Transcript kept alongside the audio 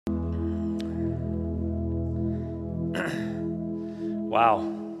Wow,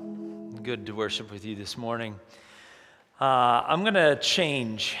 good to worship with you this morning. I'm going to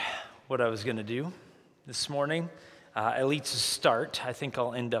change what I was going to do this morning, at least to start. I think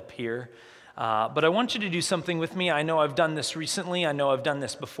I'll end up here. But I want you to do something with me. I know I've done this recently. I know I've done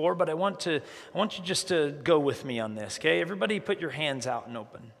this before, but I want you just to go with me on this, okay? Everybody put your hands out and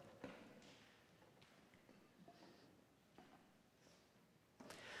open.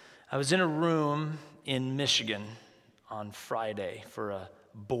 I was in a room in Michigan on Friday for a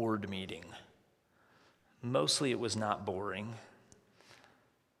board meeting. Mostly it was not boring.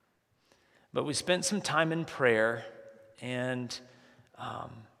 But we spent some time in prayer, and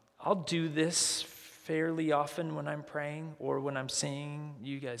I'll do this fairly often when I'm praying or when I'm singing.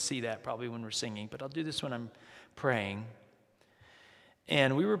 You guys see that probably when we're singing, but I'll do this when I'm praying.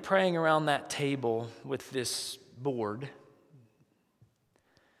 And we were praying around that table with this board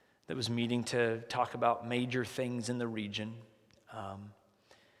that was meeting to talk about major things in the region.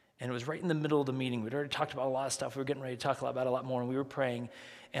 And it was right in the middle of the meeting. We'd already talked about a lot of stuff. We were getting ready to talk about a lot more, and we were praying.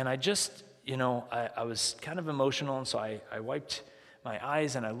 And I just, I was kind of emotional, and so I wiped my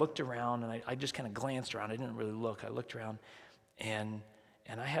eyes, and I looked around, and I just kind of glanced around. I didn't really look. I looked around, and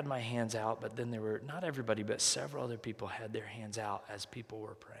I had my hands out, but then there were, not everybody, but several other people had their hands out as people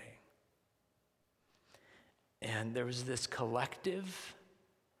were praying. And there was this collective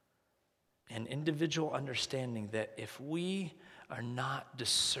and individual understanding that if we are not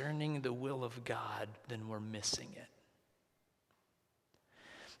discerning the will of God, then we're missing it.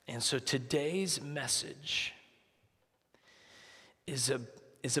 And so today's message is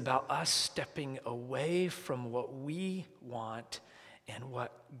about us stepping away from what we want and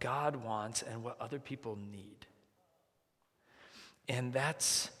what God wants and what other people need. And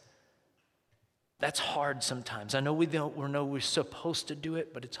that's hard sometimes. I know we know we're supposed to do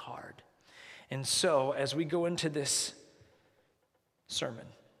it, but it's hard. And so, as we go into this sermon,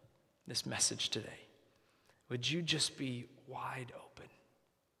 this message today, would you just be wide open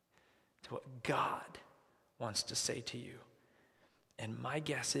to what God wants to say to you? And my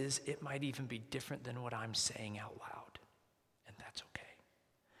guess is it might even be different than what I'm saying out loud, and that's okay.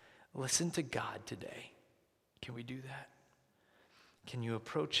 Listen to God today. Can we do that? Can you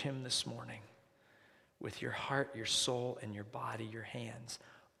approach him this morning with your heart, your soul, and your body, your hands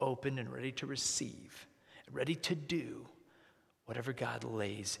open and ready to receive, ready to do whatever God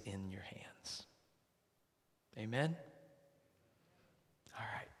lays in your hands? Amen? All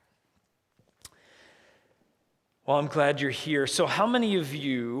right. Well, I'm glad you're here. So how many of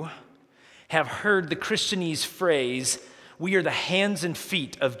you have heard the Christianese phrase, we are the hands and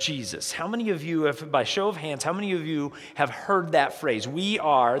feet of Jesus? How many of you have, by show of hands, how many of you have heard that phrase? We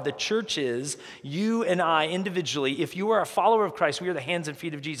are, the church is, you and I individually, if you are a follower of Christ, we are the hands and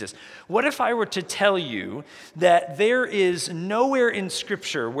feet of Jesus. What if I were to tell you that there is nowhere in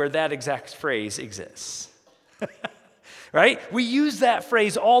Scripture where that exact phrase exists? Right? We use that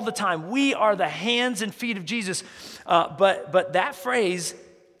phrase all the time. We are the hands and feet of Jesus. But that phrase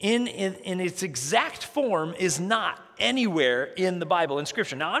in its exact form is not anywhere in the Bible, in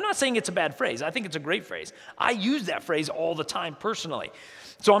Scripture. Now, I'm not saying it's a bad phrase. I think it's a great phrase. I use that phrase all the time personally.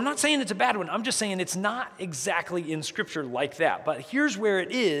 So I'm not saying it's a bad one. I'm just saying it's not exactly in Scripture like that. But here's where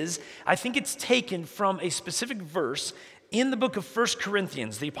it is. I think it's taken from a specific verse in the book of 1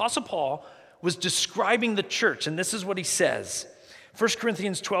 Corinthians. The Apostle Paul was describing the church, and this is what he says. 1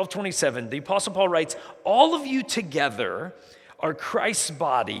 Corinthians 12:27, the Apostle Paul writes, all of you together are Christ's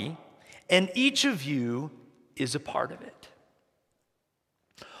body, and each of you is a part of it.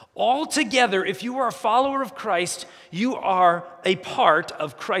 All together, if you are a follower of Christ, you are a part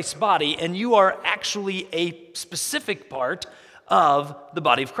of Christ's body, and you are actually a specific part of the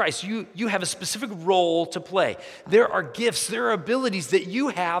body of Christ. You have a specific role to play. There are gifts, there are abilities that you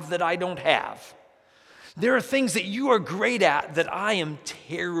have that I don't have. There are things that you are great at that I am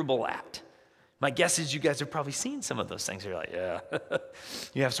terrible at. My guess is you guys have probably seen some of those things. You're like, yeah,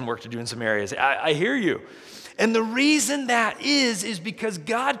 you have some work to do in some areas. I hear you. And the reason that is because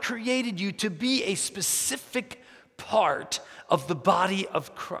God created you to be a specific part of the body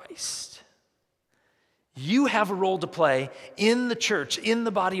of Christ. You have a role to play in the church, in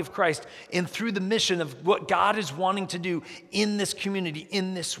the body of Christ, and through the mission of what God is wanting to do in this community,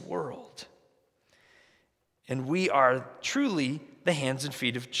 in this world. And we are truly the hands and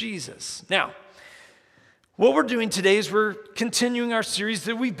feet of Jesus. Now, what we're doing today is we're continuing our series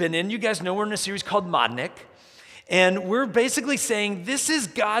that we've been in. You guys know we're in a series called Modnik. And we're basically saying this is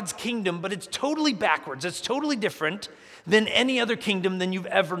God's kingdom, but it's totally backwards. It's totally different than any other kingdom than you've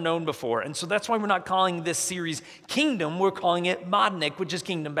ever known before. And so that's why we're not calling this series Kingdom. We're calling it Modnik, which is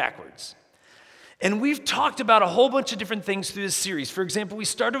kingdom backwards. And we've talked about a whole bunch of different things through this series. For example, we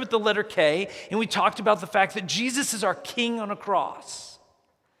started with the letter K, and we talked about the fact that Jesus is our king on a cross.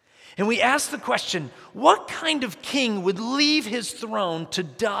 And we asked the question, what kind of king would leave his throne to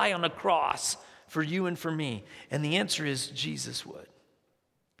die on a cross for you and for me? And the answer is Jesus would.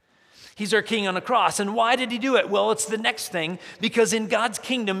 He's our king on a cross. And why did he do it? Well, it's the next thing, because in God's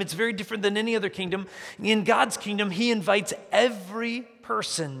kingdom, it's very different than any other kingdom. In God's kingdom, he invites every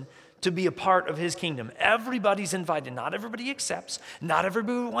person to be a part of his kingdom. Everybody's invited. Not everybody accepts. Not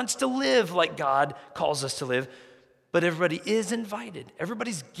everybody wants to live like God calls us to live, but everybody is invited.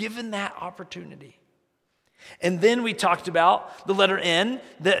 Everybody's given that opportunity. And then we talked about the letter N,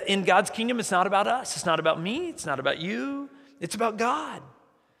 that in God's kingdom, it's not about us. It's not about me. It's not about you. It's about God.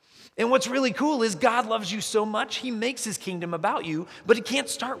 And what's really cool is God loves you so much, he makes his kingdom about you, but it can't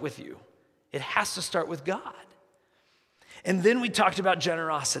start with you. It has to start with God. And then we talked about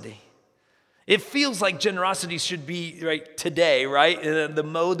generosity. It feels like generosity should be right today, right? The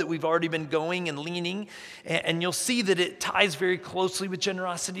mode that we've already been going and leaning. And you'll see that it ties very closely with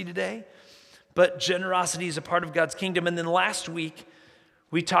generosity today. But generosity is a part of God's kingdom. And then last week,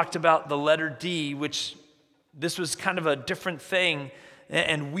 we talked about the letter D, which this was kind of a different thing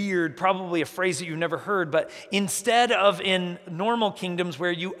and weird, probably a phrase that you've never heard, but instead of in normal kingdoms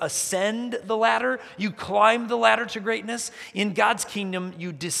where you ascend the ladder, you climb the ladder to greatness, in God's kingdom,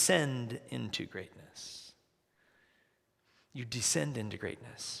 you descend into greatness. You descend into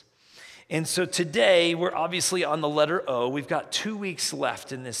greatness. And so today, we're obviously on the letter O. We've got 2 weeks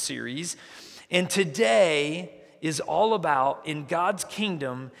left in this series. And today is all about, in God's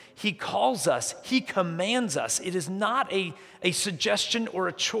kingdom, he calls us, he commands us. It is not a suggestion or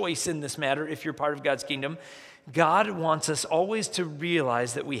a choice in this matter if you're part of God's kingdom. God wants us always to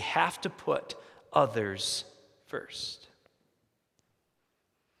realize that we have to put others first.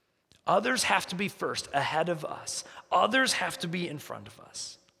 Others have to be first, ahead of us. Others have to be in front of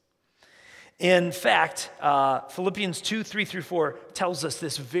us. In fact, Philippians 2, 3 through 4 tells us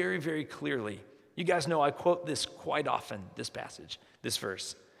this very, very clearly. You guys know I quote this quite often, this passage, this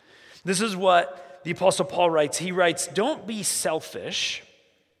verse. This is what the Apostle Paul writes. He writes, "Don't be selfish.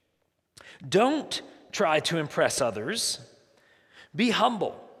 Don't try to impress others. Be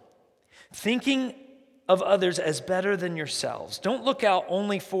humble, thinking of others as better than yourselves. Don't look out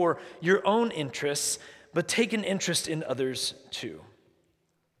only for your own interests, but take an interest in others too."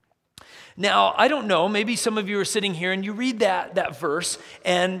 Now, I don't know, maybe some of you are sitting here and you read that verse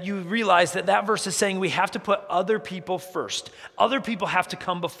and you realize that verse is saying we have to put other people first. Other people have to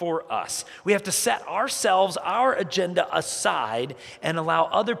come before us. We have to set ourselves, our agenda aside and allow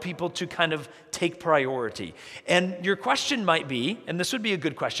other people to kind of take priority. And your question might be, and this would be a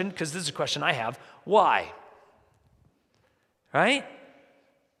good question because this is a question I have, why? Right?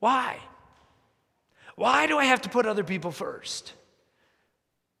 Why? Why do I have to put other people first?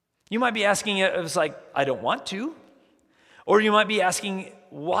 You might be asking it was like, I don't want to. Or you might be asking,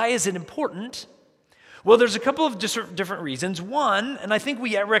 why is it important? Well, there's a couple of different reasons. One, and I think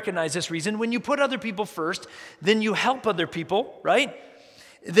we recognize this reason, when you put other people first, then you help other people, right?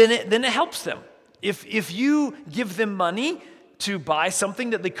 Then it helps them. If you give them money to buy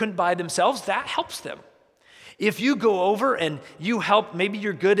something that they couldn't buy themselves, that helps them. If you go over and you help, maybe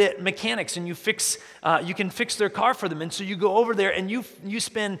you're good at mechanics and you can fix their car for them. And so you go over there and you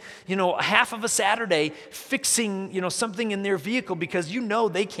spend, half of a Saturday fixing, something in their vehicle because you know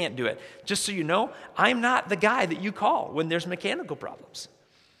they can't do it. Just so you know, I'm not the guy that you call when there's mechanical problems.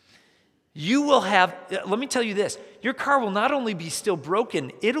 You will have, let me tell you this, your car will not only be still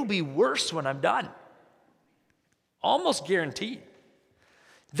broken, it'll be worse when I'm done. Almost guaranteed.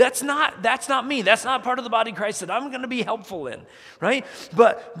 That's not me. That's not part of the body of Christ that I'm going to be helpful in, right?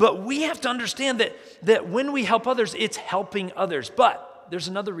 But we have to understand that when we help others, it's helping others. But there's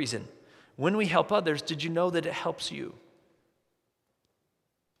another reason. When we help others, did you know that it helps you?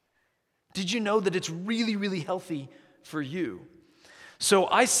 Did you know that it's really, really healthy for you? So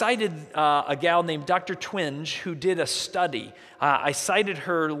I cited a gal named Dr. Twenge who did a study. I cited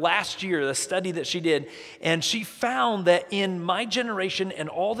her last year, the study that she did, and she found that in my generation and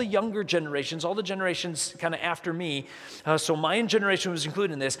all the younger generations, all the generations kind of after me, so my generation was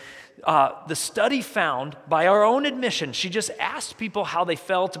included in this, the study found, by our own admission, she just asked people how they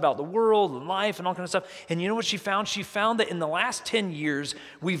felt about the world and life and all kind of stuff, and you know what she found? She found that in the last 10 years,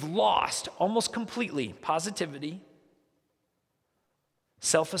 we've lost almost completely positivity,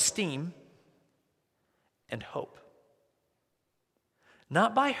 self-esteem, and hope.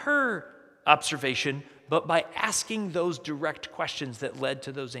 Not by her observation, but by asking those direct questions that led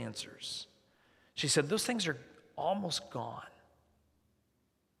to those answers. She said those things are almost gone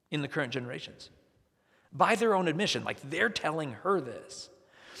in the current generations. by their own admission. Like they're telling her this.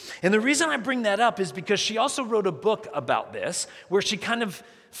 And the reason I bring that up is because she also wrote a book about this where she kind of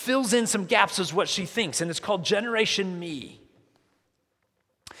fills in some gaps as what she thinks, and it's called Generation Me.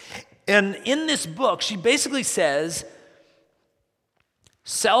 And in this book, she basically says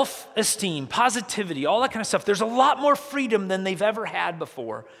self-esteem, positivity, all that kind of stuff, there's a lot more freedom than they've ever had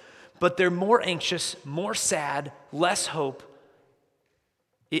before, but they're more anxious, more sad, less hope.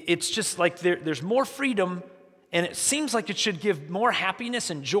 It's just like there's more freedom, and it seems like it should give more happiness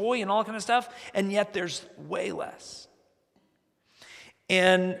and joy and all that kind of stuff, and yet there's way less.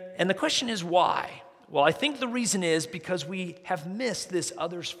 And the question is why? Well, I think the reason is because we have missed this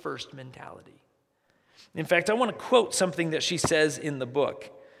others first mentality. In fact, I want to quote something that she says in the book.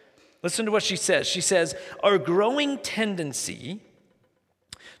 Listen to what she says. She says, "Our growing tendency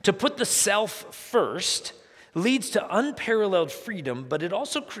to put the self first leads to unparalleled freedom, but it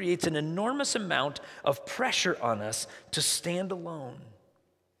also creates an enormous amount of pressure on us to stand alone.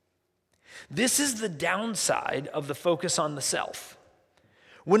 This is the downside of the focus on the self.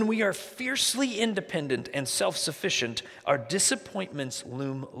 When we are fiercely independent and self-sufficient, our disappointments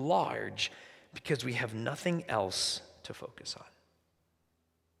loom large because we have nothing else to focus on."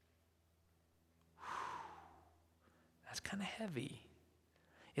 That's kind of heavy.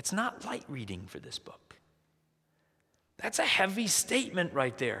 It's not light reading for this book. That's a heavy statement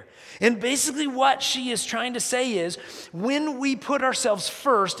right there. And basically what she is trying to say is, when we put ourselves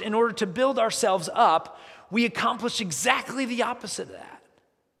first in order to build ourselves up, we accomplish exactly the opposite of that.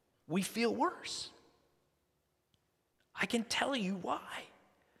 We feel worse. I can tell you why.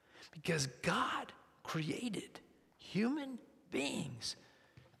 Because God created human beings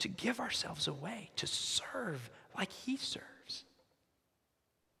to give ourselves away, to serve like He serves.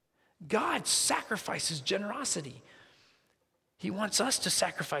 God sacrifices generosity. He wants us to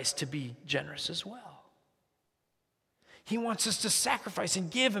sacrifice to be generous as well. He wants us to sacrifice and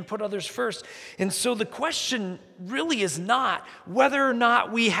give and put others first. And so the question really is not whether or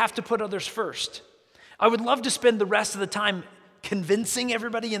not we have to put others first. I would love to spend the rest of the time convincing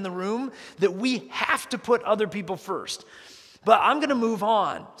everybody in the room that we have to put other people first. But I'm going to move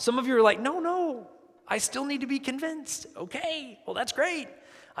on. Some of you are like, no, I still need to be convinced. Okay, well, that's great.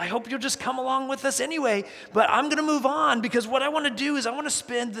 I hope you'll just come along with us anyway, but I'm going to move on because what I want to do is I want to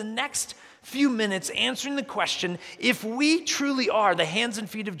spend the next few minutes answering the question, if we truly are the hands and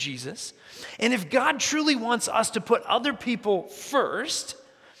feet of Jesus, and if God truly wants us to put other people first,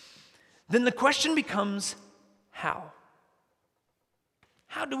 then the question becomes, how?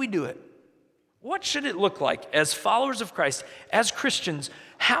 How do we do it? What should it look like as followers of Christ, as Christians?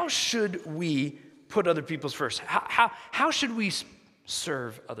 How should we put other people first? How should we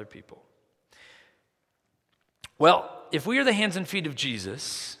serve other people? Well, if we are the hands and feet of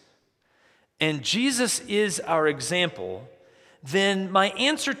Jesus, and Jesus is our example, then my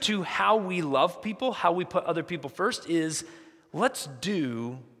answer to how we love people, how we put other people first is, let's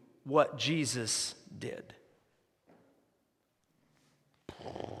do what Jesus did.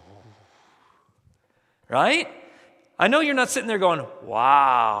 Right? I know you're not sitting there going,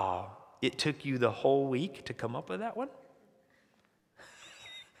 wow, it took you the whole week to come up with that one?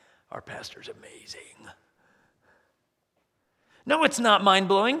 Our pastor's amazing. No, it's not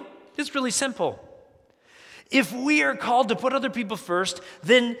mind-blowing. It's really simple. If we are called to put other people first,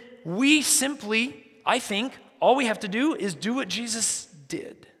 then we simply, I think, all we have to do is do what Jesus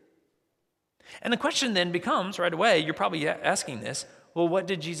did. And the question then becomes, right away, you're probably asking this, well, what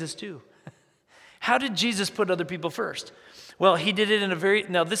did Jesus do? How did Jesus put other people first? Well, he did it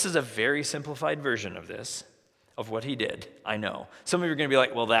in now this is a very simplified version of this, of what he did, I know. Some of you are going to be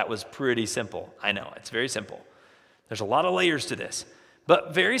like, well, that was pretty simple. I know, it's very simple. There's a lot of layers to this.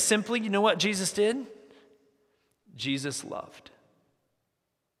 But very simply, you know what Jesus did? Jesus loved.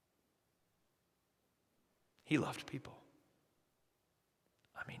 He loved people.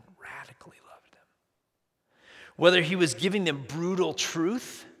 I mean, radically loved them. Whether he was giving them brutal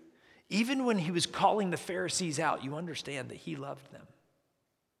truth, even when he was calling the Pharisees out, you understand that he loved them.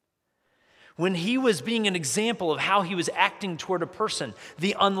 When he was being an example of how he was acting toward a person,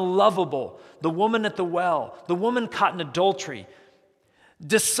 the unlovable, the woman at the well, the woman caught in adultery,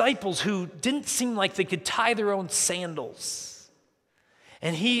 disciples who didn't seem like they could tie their own sandals.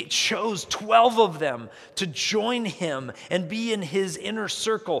 And he chose 12 of them to join him and be in his inner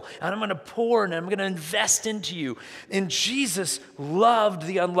circle. And I'm going to pour and I'm going to invest into you. And Jesus loved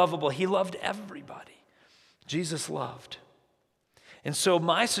the unlovable. He loved everybody. Jesus loved. And so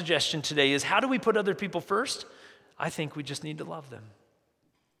my suggestion today is, how do we put other people first? I think we just need to love them.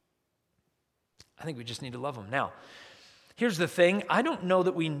 I think we just need to love them. Now, here's the thing. I don't know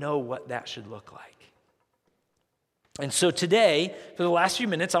that we know what that should look like. And so today, for the last few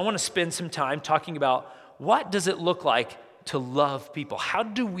minutes, I want to spend some time talking about what does it look like to love people? How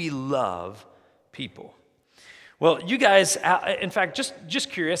do we love people? Well, you guys, in fact, just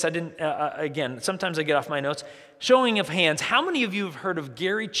curious, I didn't, again, sometimes I get off my notes. Showing of hands, how many of you have heard of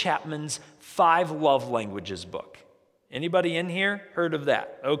Gary Chapman's 5 Love Languages book? Anybody in here heard of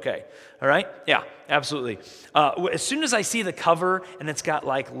that? Okay, all right, yeah, absolutely. As soon as I see the cover and it's got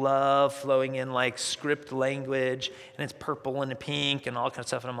like love flowing in like script language and it's purple and pink and all kind of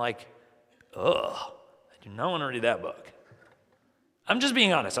stuff, and I'm like, ugh, I do not want to read that book. I'm just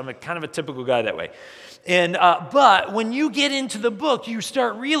being honest. I'm kind of a typical guy that way. And but when you get into the book, you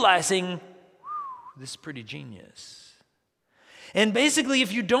start realizing, this is pretty genius. And basically,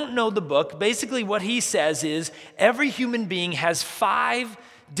 if you don't know the book, basically what he says is every human being has 5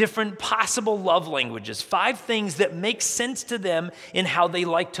 different possible love languages, 5 things that make sense to them in how they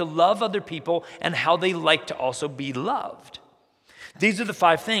like to love other people and how they like to also be loved. These are the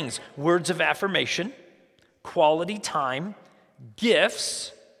 5 things: words of affirmation, quality time,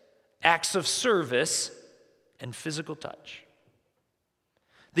 gifts, acts of service, and physical touch.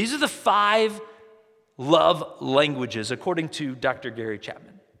 These are the 5 love languages, according to Dr. Gary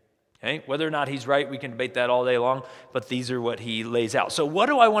Chapman. Okay? Whether or not he's right, we can debate that all day long, but these are what he lays out. So what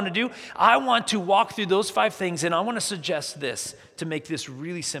do I want to do? I want to walk through those 5 things, and I want to suggest this to make this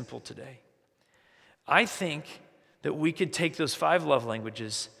really simple today. I think that we could take those 5 love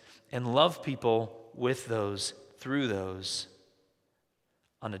languages and love people with those, through those,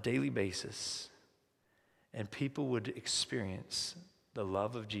 on a daily basis, and people would experience the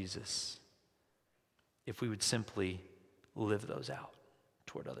love of Jesus if we would simply live those out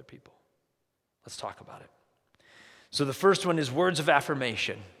toward other people. Let's talk about it. So the first one is words of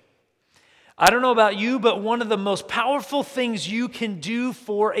affirmation. I don't know about you, but one of the most powerful things you can do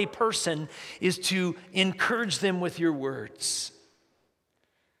for a person is to encourage them with your words.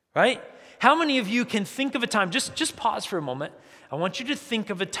 Right? How many of you can think of a time, just pause for a moment. I want you to think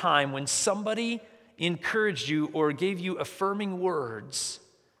of a time when somebody encouraged you or gave you affirming words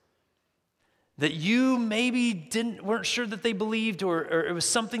that you maybe weren't sure that they believed, or it was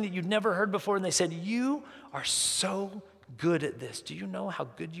something that you'd never heard before, and they said, "You are so good at this. Do you know how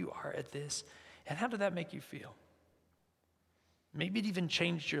good you are at this?" And how did that make you feel? Maybe it even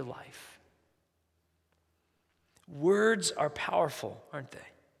changed your life. Words are powerful, aren't they?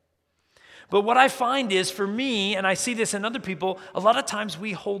 But what I find is, for me, and I see this in other people, a lot of times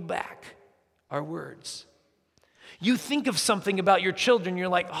we hold back our words. You think of something about your children, you're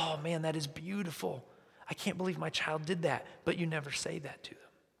like, "Oh man, that is beautiful. I can't believe my child did that," but you never say that to them.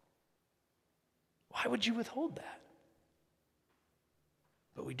 Why would you withhold that?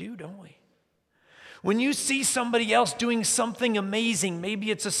 But we do, don't we? When you see somebody else doing something amazing, maybe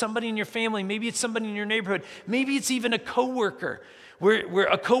it's somebody in your family, maybe it's somebody in your neighborhood, maybe it's even a coworker, where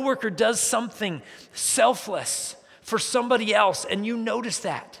a coworker does something selfless for somebody else, and you notice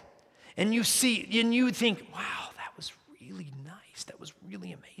that, and you see, and you think, "Wow, that was really nice, that was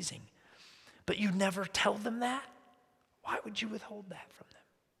really amazing," but you never tell them that. Why would you withhold that from them?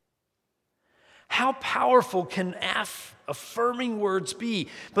 How powerful can affirming words be?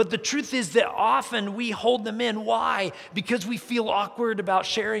 But the truth is that often we hold them in. Why? Because we feel awkward about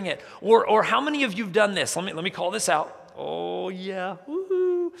sharing it. Or how many of you have done this? Let me call this out. Oh yeah,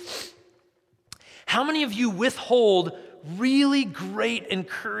 woohoo. How many of you withhold really great,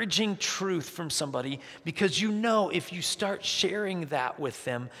 encouraging truth from somebody because you know if you start sharing that with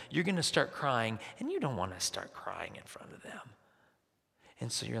them, you're going to start crying, and you don't want to start crying in front of them.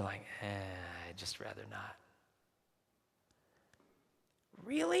 And so you're like, I'd just rather not.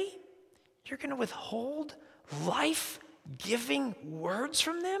 Really? You're going to withhold life-giving words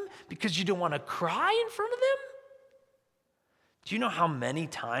from them because you don't want to cry in front of them? Do you know how many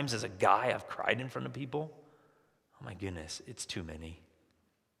times as a guy I've cried in front of people? Oh my goodness, it's too many.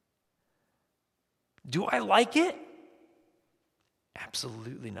 Do I like it?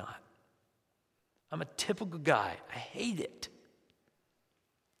 Absolutely not. I'm a typical guy. I hate it.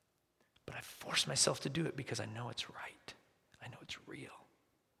 But I force myself to do it because I know it's right. I know it's real.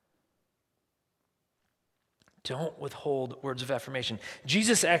 Don't withhold words of affirmation.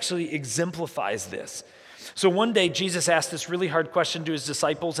 Jesus actually exemplifies this. So one day, Jesus asked this really hard question to his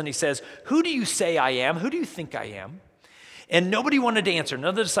disciples, and he says, "Who do you say I am? Who do you think I am?" And nobody wanted to answer. None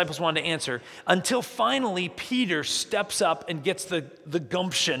of the disciples wanted to answer until finally Peter steps up and gets the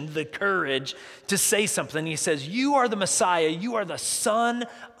gumption, the courage to say something. He says, "You are the Messiah. You are the Son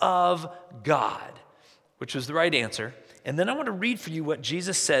of God," which was the right answer. And then I want to read for you what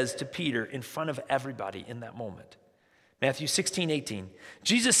Jesus says to Peter in front of everybody in that moment. Matthew 16:18.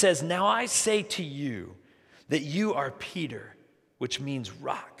 Jesus says, "Now I say to you that you are Peter, which means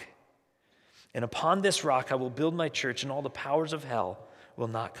rock. And upon this rock I will build my church, and all the powers of hell will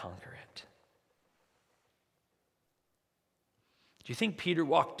not conquer it. Do you think Peter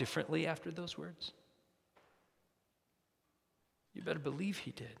walked differently after those words? You better believe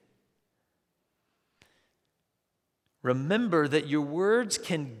he did. Remember that your words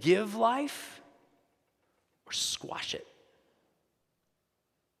can give life or squash it.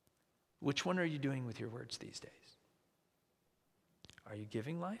 Which one are you doing with your words these days? Are you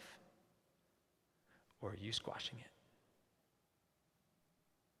giving life or are you squashing it?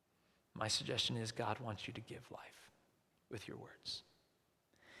 My suggestion is God wants you to give life with your words.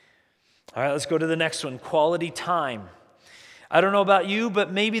 All right, let's go to the next one, quality time. I don't know about you,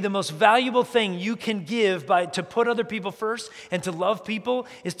 but maybe the most valuable thing you can give to put other people first and to love people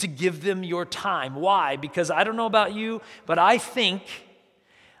is to give them your time. Why? Because I don't know about you, but I think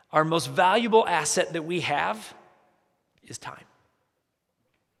our most valuable asset that we have is time.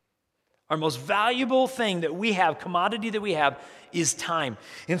 Our most valuable thing that we have, commodity that we have, is time.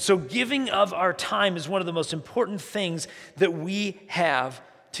 And so giving of our time is one of the most important things that we have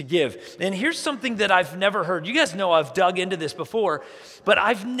to give. And here's something that I've never heard. You guys know I've dug into this before, but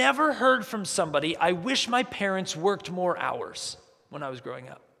I've never heard from somebody, I wish my parents worked more hours when I was growing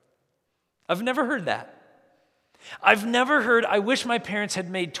up. I've never heard that. I've never heard, I wish my parents had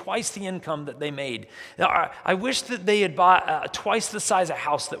made twice the income that they made. I wish that they had bought twice the size of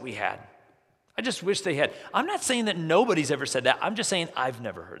house that we had. I just wish they had. I'm not saying that nobody's ever said that. I'm just saying I've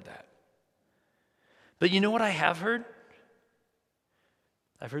never heard that. But you know what I have heard?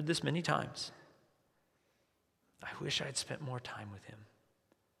 I've heard this many times. I wish I had spent more time with him.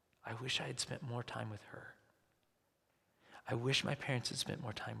 I wish I had spent more time with her. I wish my parents had spent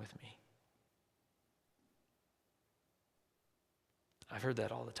more time with me. I've heard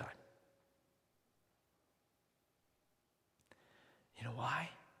that all the time. You know why?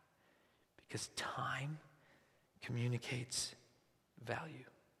 Because time communicates value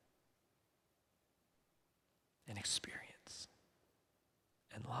and experience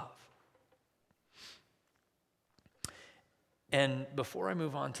and love. And before I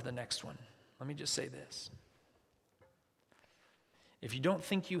move on to the next one, let me just say this. If you don't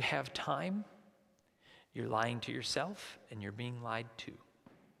think you have time, you're lying to yourself and you're being lied to.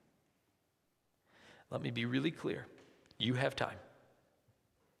 Let me be really clear. You have time.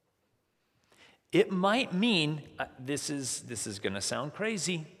 It might mean, this is going to sound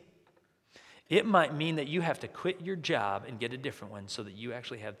crazy, it might mean that you have to quit your job and get a different one so that you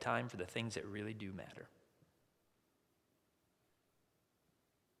actually have time for the things that really do matter.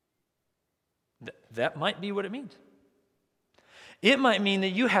 That might be what it means. It might mean that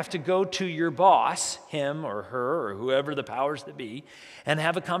you have to go to your boss, him or her or whoever the powers that be, and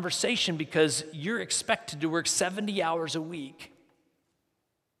have a conversation because you're expected to work 70 hours a week.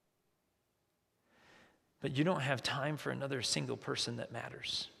 But you don't have time for another single person that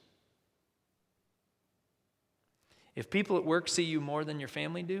matters. If people at work see you more than your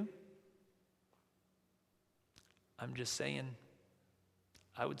family do, I'm just saying,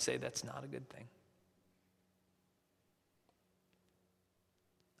 I would say that's not a good thing.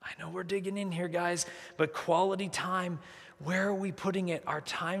 I know we're digging in here, guys, but quality time, where are we putting it? Our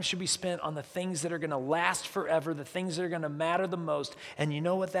time should be spent on the things that are going to last forever, the things that are going to matter the most. And you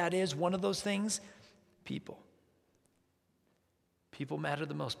know what that is? One of those things? People. People matter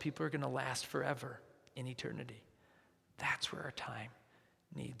the most. People are going to last forever in eternity. That's where our time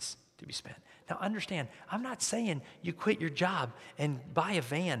needs to be spent. Now understand, I'm not saying you quit your job and buy a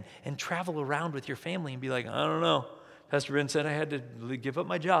van and travel around with your family and be like, I don't know. Pastor Ben said I had to give up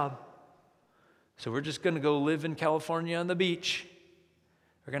my job. So we're just going to go live in California on the beach.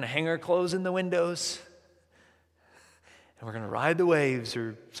 We're going to hang our clothes in the windows. And we're going to ride the waves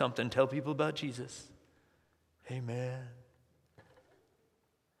or something, tell people about Jesus. Amen.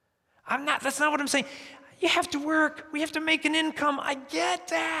 That's not what I'm saying. You have to work. We have to make an income. I get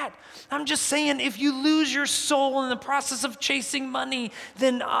that. I'm just saying if you lose your soul in the process of chasing money,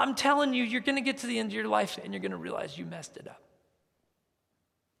 then I'm telling you, you're going to get to the end of your life and you're going to realize you messed it up.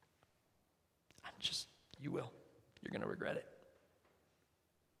 You will. You're going to regret it.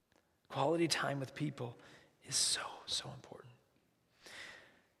 Quality time with people is so, so important.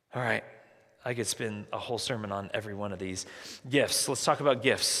 All right. I could spend a whole sermon on every one of these. Gifts. Let's talk about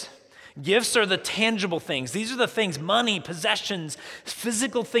gifts. Gifts are the tangible things. These are the things, money, possessions,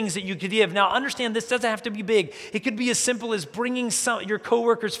 physical things that you could give. Now, understand this doesn't have to be big. It could be as simple as bringing your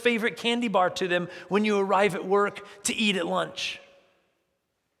coworker's favorite candy bar to them when you arrive at work to eat at lunch.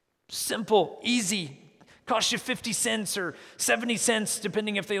 Simple, easy. costs you 50 cents or 70 cents,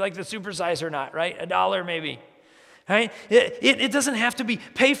 depending if they like the supersize or not, right? $1 maybe. Right? It doesn't have to be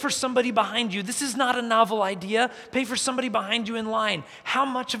pay for somebody behind you. This is not a novel idea. Pay for somebody behind you in line. How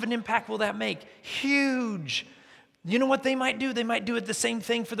much of an impact will that make? Huge. You know what they might do? They might do it the same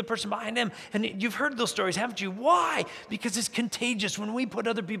thing for the person behind them. And you've heard those stories, haven't you? Why? Because it's contagious. When we put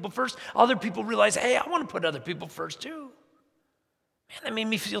other people first, other people realize, hey, I want to put other people first too. Man, that made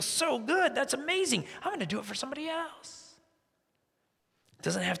me feel so good. That's amazing. I'm going to do it for somebody else. It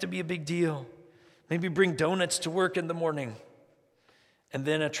doesn't have to be a big deal. Maybe bring donuts to work in the morning and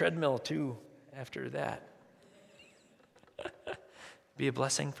then a treadmill too after that. Be a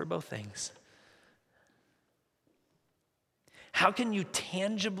blessing for both things. How can you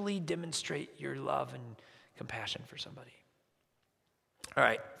tangibly demonstrate your love and compassion for somebody? All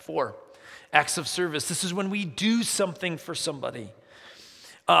right, 4, acts of service. This is when we do something for somebody.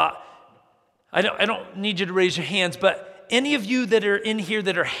 I don't need you to raise your hands, but any of you that are in here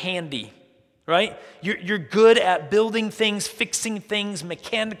that are handy, right? You're good at building things, fixing things,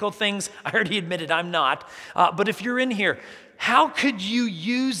 mechanical things. I already admitted I'm not. But if you're in here, how could you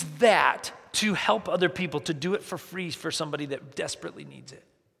use that to help other people, to do it for free for somebody that desperately needs it?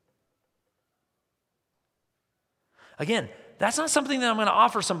 Again, that's not something that I'm going to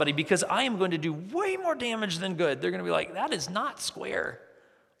offer somebody because I am going to do way more damage than good. They're going to be like, that is not square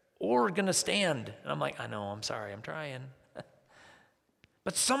or going to stand. And I'm like, I know, I'm sorry, I'm trying.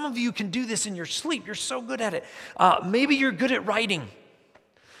 But some of you can do this in your sleep. You're so good at it. Maybe you're good at writing.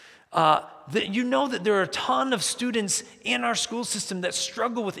 You know that there are a ton of students in our school system that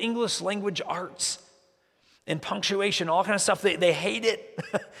struggle with English language arts and punctuation, all kind of stuff. They hate it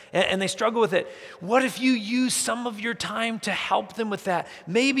and they struggle with it. What if you use some of your time to help them with that?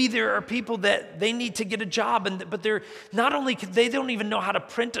 Maybe there are people that they need to get a job, but they're not only they don't even know how to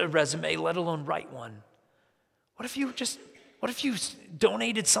print a resume, let alone write one. What if you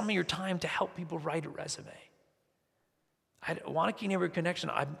donated some of your time to help people write a resume? Waunakee Neighborhood Connection,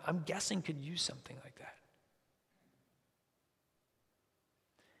 I'm guessing, could use something like that.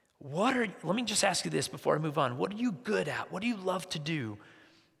 Let me just ask you this before I move on. What are you good at? What do you love to do?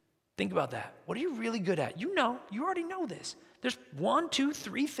 Think about that. What are you really good at? You already know this. There's 1, 2,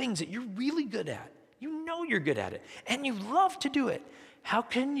 3 things that you're really good at. You know you're good at it, and you love to do it. How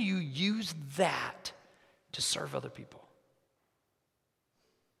can you use that to serve other people?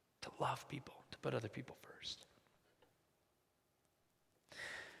 To love people, to put other people first.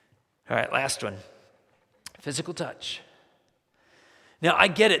 All right, last one. Physical touch. Now, I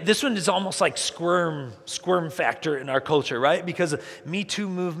get it. This one is almost like squirm factor in our culture, right? Because of Me Too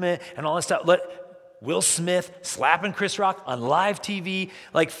movement and all that stuff. Will Smith slapping Chris Rock on live TV.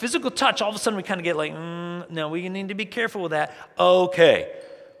 Like physical touch, all of a sudden we kind of get like, no, we need to be careful with that. Okay.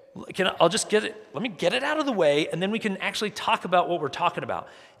 Let me get it out of the way, and then we can actually talk about what we're talking about.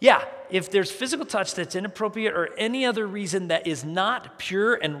 Yeah, if there's physical touch that's inappropriate or any other reason that is not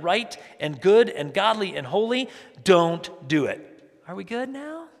pure and right and good and godly and holy, don't do it. Are we good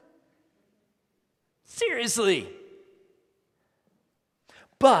now? Seriously.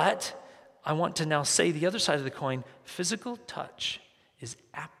 But I want to now say the other side of the coin. Physical touch is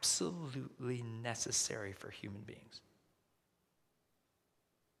absolutely necessary for human beings.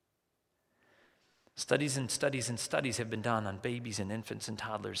 Studies and studies and studies have been done on babies and infants and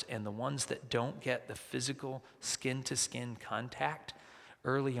toddlers, and the ones that don't get the physical skin-to-skin contact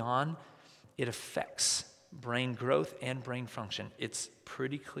early on, it affects brain growth and brain function. It's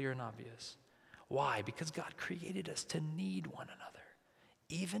pretty clear and obvious. Why? Because God created us to need one another,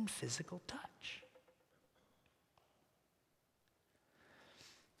 even physical touch.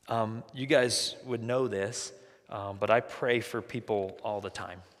 You guys would know this, but I pray for people all the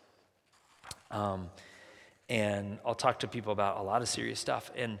time. And I'll talk to people about a lot of serious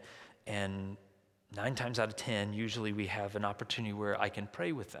stuff. And 9 times out of 10, usually we have an opportunity where I can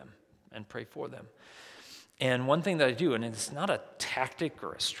pray with them and pray for them. And one thing that I do, and it's not a tactic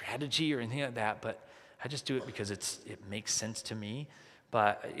or a strategy or anything like that, but I just do it because it makes sense to me.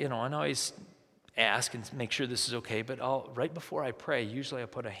 But, and I always ask and make sure this is okay, but right before I pray, usually I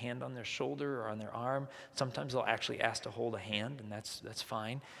put a hand on their shoulder or on their arm. Sometimes they'll actually ask to hold a hand, and that's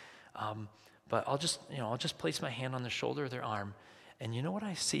fine. But I'll just place my hand on their shoulder or their arm. And you know what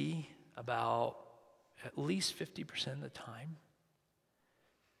I see about at least 50% of the time?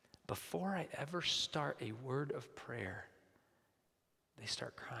 Before I ever start a word of prayer, they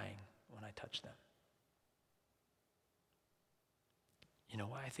start crying when I touch them. You know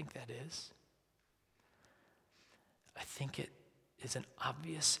why I think that is? I think it is an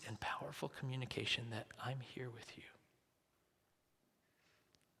obvious and powerful communication that I'm here with you.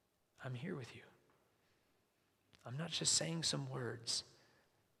 I'm here with you. I'm not just saying some words.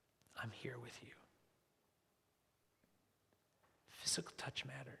 I'm here with you. Physical touch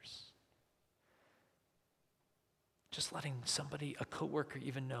matters. Just letting somebody, a coworker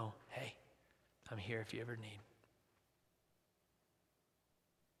even know, hey, I'm here if you ever need.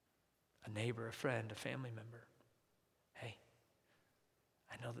 A neighbor, a friend, a family member. Hey,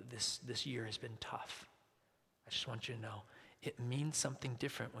 I know that this year has been tough. I just want you to know it means something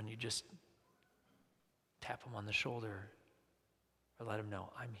different when you just tap them on the shoulder or let them know,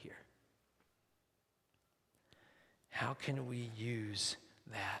 I'm here. How can we use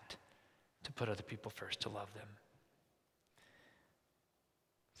that to put other people first, to love them?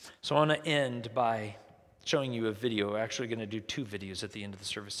 So I want to end by showing you a video. We're actually going to do 2 videos at the end of the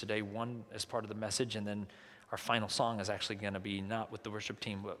service today. One as part of the message, and then our final song is actually going to be not with the worship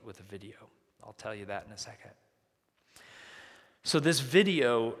team, but with a video. I'll tell you that in a second. So this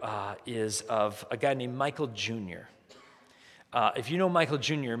video is of a guy named Michael Jr. If you know Michael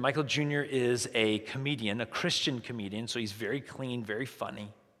Jr. is a comedian, a Christian comedian, so he's very clean, very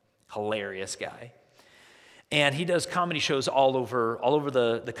funny, hilarious guy. And he does comedy shows all over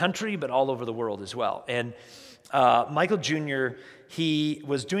the country, but all over the world as well. And Michael Jr., he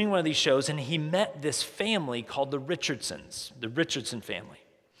was doing one of these shows, and he met this family called the Richardsons, the Richardson family.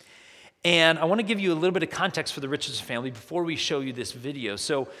 And I want to give you a little bit of context for the Richardson family before we show you this video.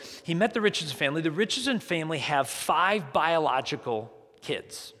 So he met the Richardson family. The Richardson family have 5 biological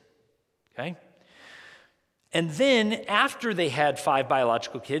kids, okay? And then after they had 5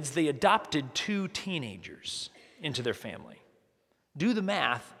 biological kids, they adopted 2 teenagers into their family. Do the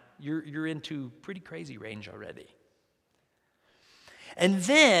math, you're into pretty crazy range already. And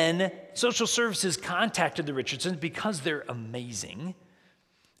then social services contacted the Richardsons because they're amazing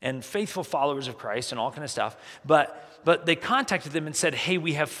and faithful followers of Christ and all kind of stuff. But they contacted them and said, hey,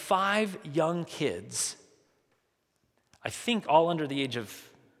 we have 5 young kids, I think all under the age of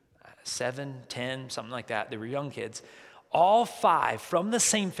 7, 10, something like that. They were young kids. All 5 from the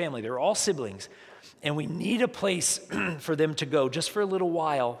same family. They were all siblings. And we need a place for them to go just for a little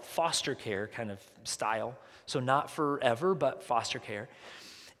while, foster care kind of style. So not forever, but foster care.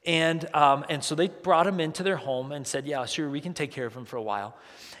 And so they brought him into their home and said, yeah, sure, we can take care of him for a while.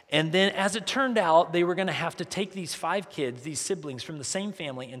 And then as it turned out, they were going to have to take these 5 kids, these siblings from the same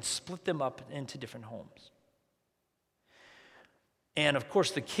family, and split them up into different homes. And of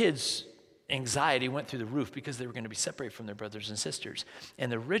course, the kids' anxiety went through the roof because they were going to be separated from their brothers and sisters. And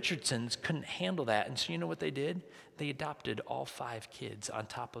the Richardsons couldn't handle that. And so you know what they did? They adopted all 5 kids on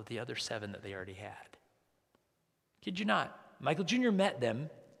top of the other 7 that they already had. Kid you not. Michael Jr. met them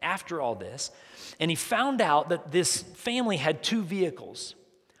after all this, and he found out that this family had 2 vehicles.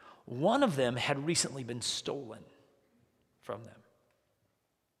 One of them had recently been stolen from them.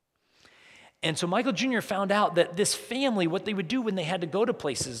 And so Michael Jr. found out that this family, what they would do when they had to go to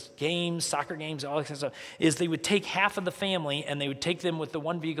places, games, soccer games, all that kind of stuff, is they would take half of the family and they would take them with the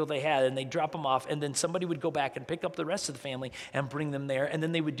one vehicle they had and they'd drop them off, and then somebody would go back and pick up the rest of the family and bring them there, and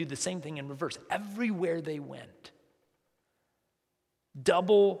then they would do the same thing in reverse. Everywhere they went.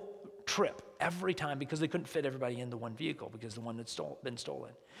 Double trip every time because they couldn't fit everybody in the one vehicle because the one had been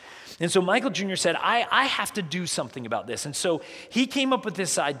stolen. And so Michael Jr. said, I have to do something about this. And so he came up with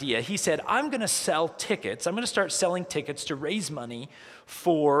this idea. He said, I'm going to sell tickets. I'm going to start selling tickets to raise money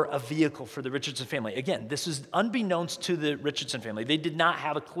for a vehicle for the Richardson family. Again, this is unbeknownst to the Richardson family. They did not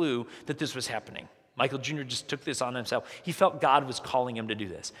have a clue that this was happening. Michael Jr. just took this on himself. He felt God was calling him to do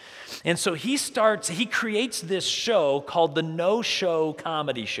this. And so he creates this show called the No Show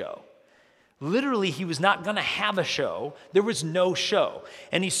Comedy Show. Literally, he was not going to have a show. There was no show.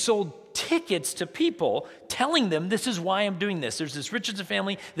 And he sold tickets to people telling them, this is why I'm doing this. There's this Richardson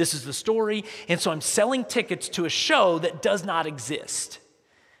family. This is the story. And so I'm selling tickets to a show that does not exist.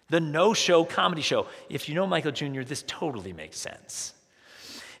 The No Show Comedy Show. If you know Michael Jr., this totally makes sense.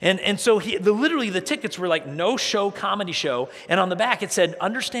 And so literally the tickets were like No Show Comedy Show. And on the back it said,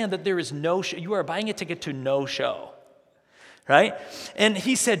 understand that there is no show. You are buying a ticket to no show. Right? And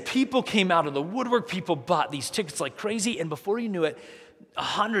he said people came out of the woodwork. People bought these tickets like crazy. And before you knew it,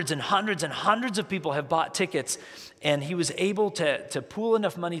 hundreds and hundreds and hundreds of people have bought tickets. And he was able to pool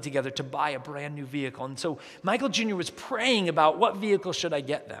enough money together to buy a brand new vehicle. And so Michael Jr. was praying about what vehicle should I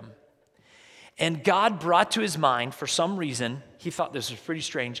get them. And God brought to his mind, for some reason, he thought this was pretty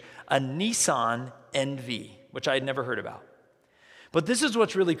strange, a Nissan NV, which I had never heard about. But this is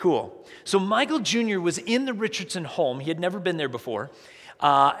what's really cool. So Michael Jr. was in the Richardson home. He had never been there before.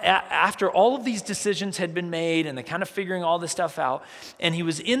 After all of these decisions had been made and they're kind of figuring all this stuff out, and he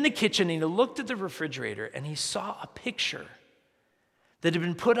was in the kitchen and he looked at the refrigerator and he saw a picture that had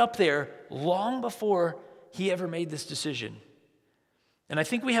been put up there long before he ever made this decision. And I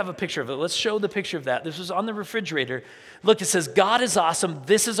think we have a picture of it. Let's show the picture of that. This was on the refrigerator. Look, it says, God is awesome.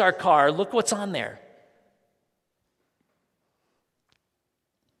 This is our car. Look what's on there.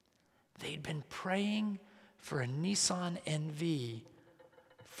 They'd been praying for a Nissan NV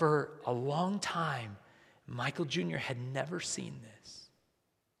for a long time. Michael Jr. had never seen this.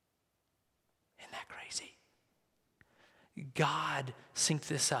 Isn't that crazy? God synced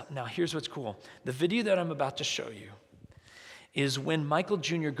this up. Now, here's what's cool. The video that I'm about to show you is when Michael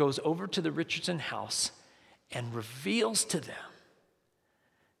Jr. goes over to the Richardson house and reveals to them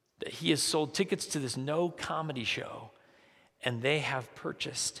that he has sold tickets to this no comedy show, and they have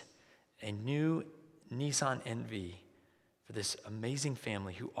purchased a new Nissan NV for this amazing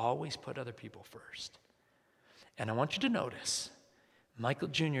family who always put other people first. And I want you to notice, Michael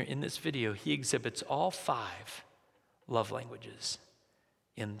Jr. in this video, he exhibits all 5 love languages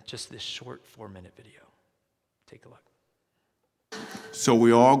in just this short 4-minute video. Take a look. So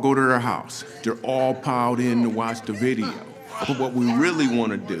we all go to their house. They're all piled in to watch the video. But what we really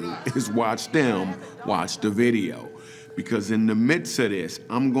want to do is watch them watch the video. Because in the midst of this,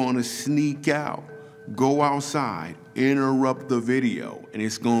 I'm going to sneak out, go outside, interrupt the video, and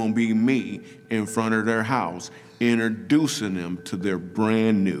it's going to be me in front of their house introducing them to their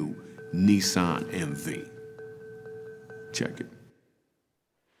brand new Nissan NV. Check it.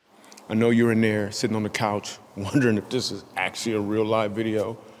 I know you're in there sitting on the couch wondering if this is actually a real live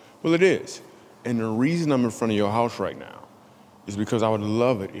video. Well, it is. And the reason I'm in front of your house right now is because I would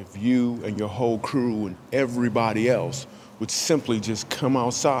love it if you and your whole crew and everybody else would simply just come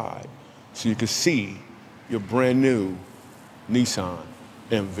outside so you could see your brand new Nissan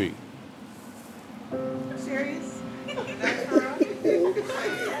NV. Serious?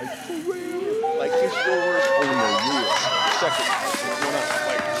 Like this yours on the real. Check it. Come on.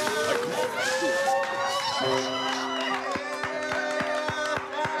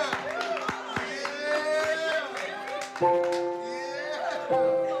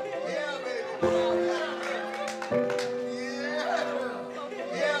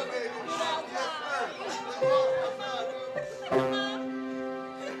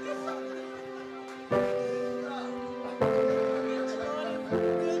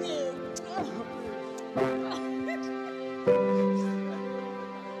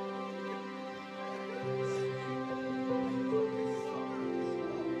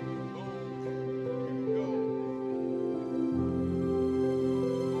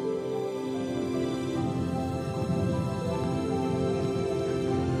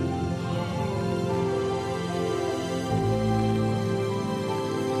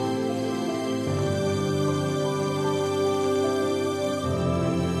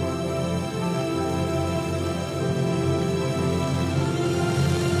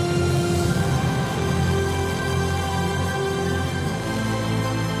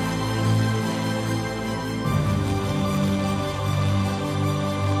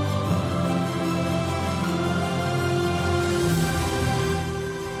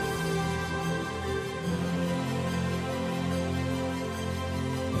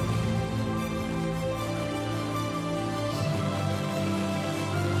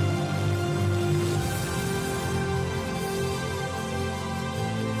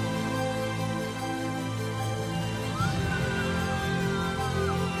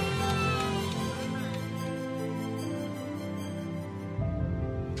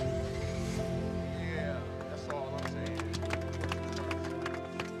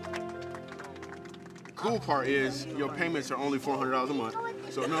 Cool part is your payments are only $400 a month.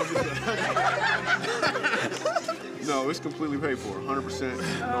 So no, it's completely paid for, 100%.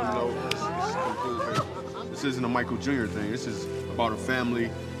 No, it's completely paid for. This isn't a Michael Jr. thing. This is about a family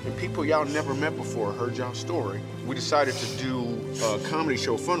and people y'all never met before, heard y'all story. We decided to do a comedy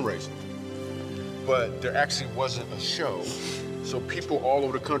show fundraiser, but there actually wasn't a show. So people all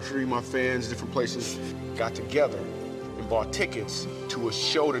over the country, my fans, different places, got together and bought tickets to a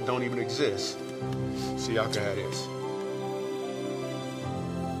show that don't even exist. So y'all can have this.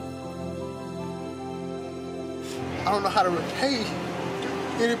 I don't know how to repay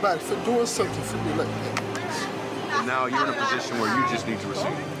anybody for doing something for me like that. And now you're in a position where you just need to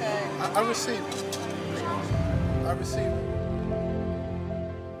receive it. I receive it. I receive it.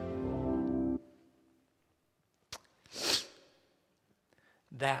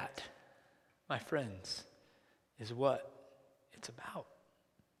 That, my friends, is what it's about.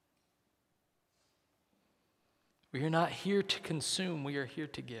 We are not here to consume, we are here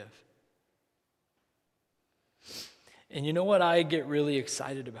to give. And you know what I get really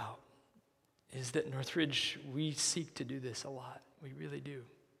excited about is that Northridge, we seek to do this a lot. We really do.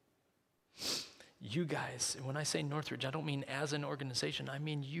 You guys, and when I say Northridge, I don't mean as an organization, I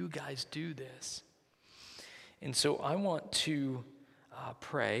mean you guys do this. And so I want to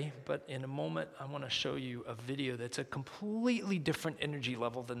pray, but in a moment I want to show you a video that's a completely different energy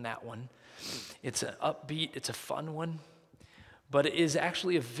level than that one. It's an upbeat, it's a fun one, but it is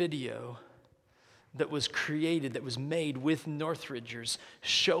actually a video that was created, that was made with Northridgers,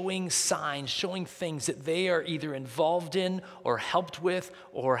 showing signs, showing things that they are either involved in or helped with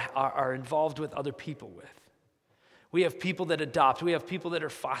or are involved with other people with. We have people that adopt. We have people that are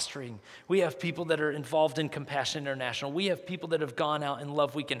fostering. We have people that are involved in Compassion International. We have people that have gone out in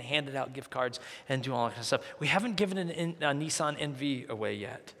Love Week and handed out gift cards and do all that kind of stuff. We haven't given a Nissan NV away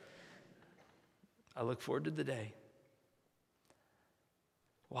yet. I look forward to the day.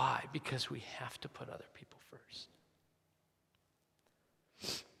 Why? Because we have to put other people first.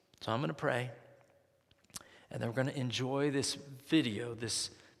 So I'm going to pray, and then we're going to enjoy this video, this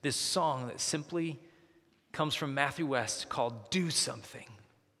song that simply comes from Matthew West called Do Something.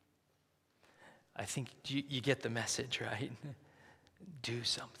 I think you get the message, right? Do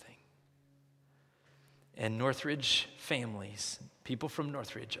something. And Northridge families, people from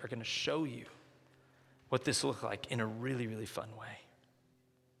Northridge, are going to show you what this looks like in a really, really fun way.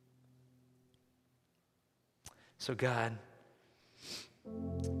 So God,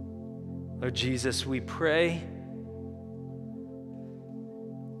 Lord Jesus, we pray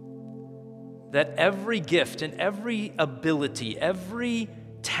that every gift and every ability, every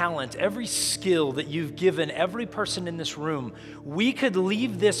talent, every skill that you've given every person in this room, we could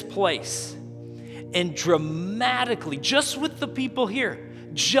leave this place and dramatically, just with the people here,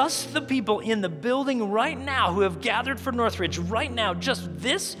 just the people in the building right now who have gathered for Northridge right now, just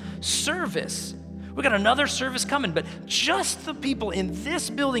this service. We got another service coming, but just the people in this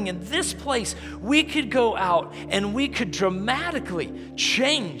building, in this place, we could go out and we could dramatically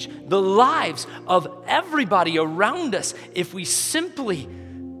change the lives of everybody around us if we simply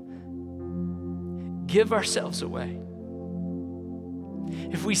give ourselves away.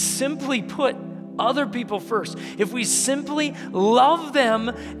 If we simply put other people first, if we simply love them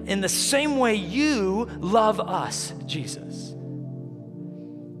in the same way you love us, Jesus.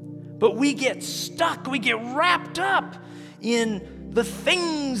 But we get stuck, we get wrapped up in the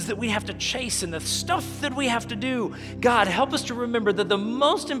things that we have to chase and the stuff that we have to do. God, help us to remember that the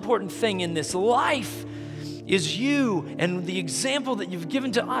most important thing in this life is you and the example that you've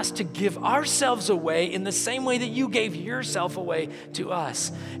given to us to give ourselves away in the same way that you gave yourself away to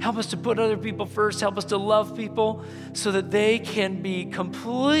us. Help us to put other people first. Help us to love people so that they can be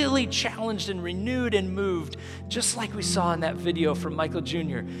completely challenged and renewed and moved, just like we saw in that video from Michael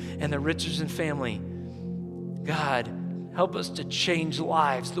Jr. and the Richardson family. God, help us to change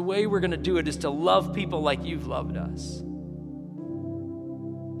lives. The way we're going to do it is to love people like you've loved us.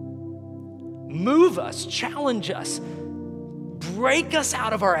 Move us, challenge us, break us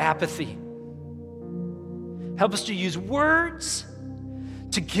out of our apathy. Help us to use words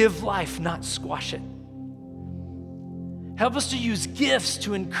to give life, not squash it. Help us to use gifts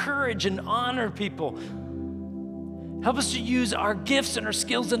to encourage and honor people. Help us to use our gifts and our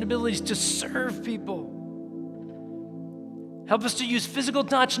skills and abilities to serve people. Help us to use physical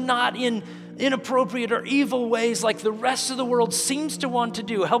touch not in inappropriate or evil ways like the rest of the world seems to want to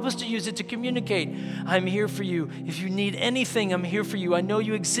do. Help us to use it to communicate. I'm here for you. If you need anything, I'm here for you. I know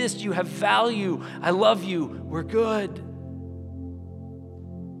you exist. You have value. I love you. We're good.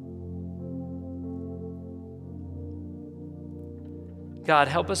 God,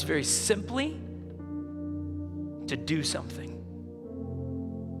 help us very simply to do something.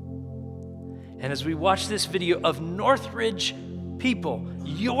 And as we watch this video of Northridge people,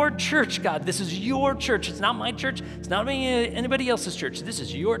 your church, God, this is your church. It's not my church. It's not anybody else's church. This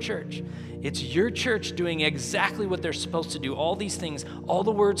is your church. It's your church doing exactly what they're supposed to do. All these things, all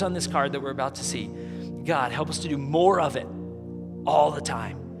the words on this card that we're about to see. God, help us to do more of it all the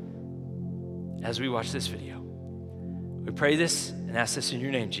time as we watch this video. We pray this and ask this in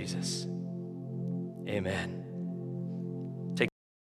your name, Jesus. Amen.